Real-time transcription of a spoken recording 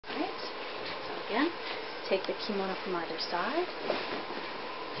again. Take the kimono from either side,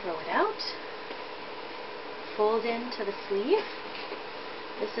 throw it out, fold into the sleeve.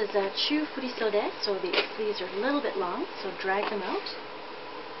 This is a chufurisode, so the sleeves are a little bit long, so drag them out.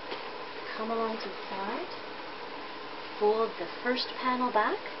 Come along to the side, fold the first panel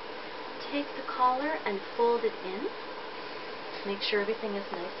back, take the collar and fold it in. Make sure everything is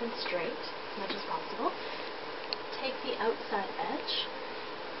nice and straight as much as possible. Take the outside edge,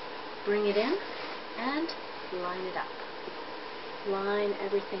 bring it in, and line it up. Line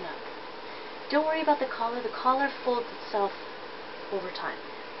everything up. Don't worry about the collar. The collar folds itself over time.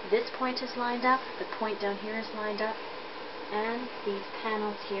 This point is lined up, the point down here is lined up, and these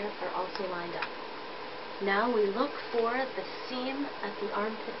panels here are also lined up. Now we look for the seam at the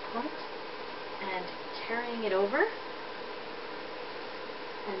armpit point and carrying it over,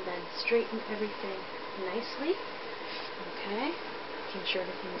 and then straighten everything nicely. Okay, making sure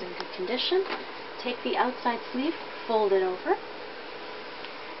everything's in good condition. Take the outside sleeve, fold it over.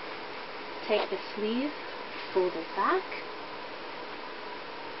 Take the sleeve, fold it back.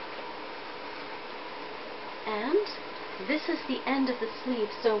 And this is the end of the sleeve,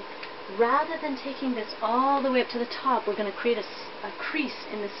 so rather than taking this all the way up to the top, we're going to create a crease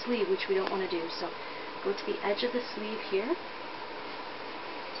in the sleeve, which we don't want to do. So go to the edge of the sleeve here,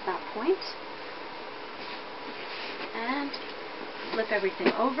 to that point, and flip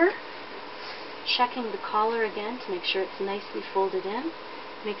everything over, checking the collar again to make sure it's nicely folded in,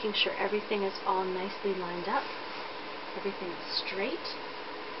 making sure everything is all nicely lined up, everything is straight,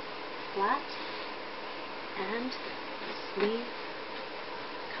 flat, and the sleeve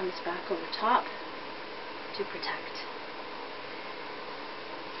comes back over top to protect.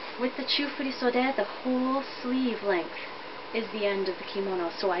 With the chufurisode, the whole sleeve length is the end of the kimono,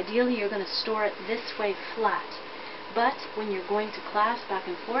 so ideally you're going to store it this way flat, but when you're going to class back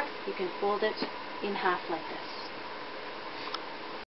and forth, you can fold it in half like this.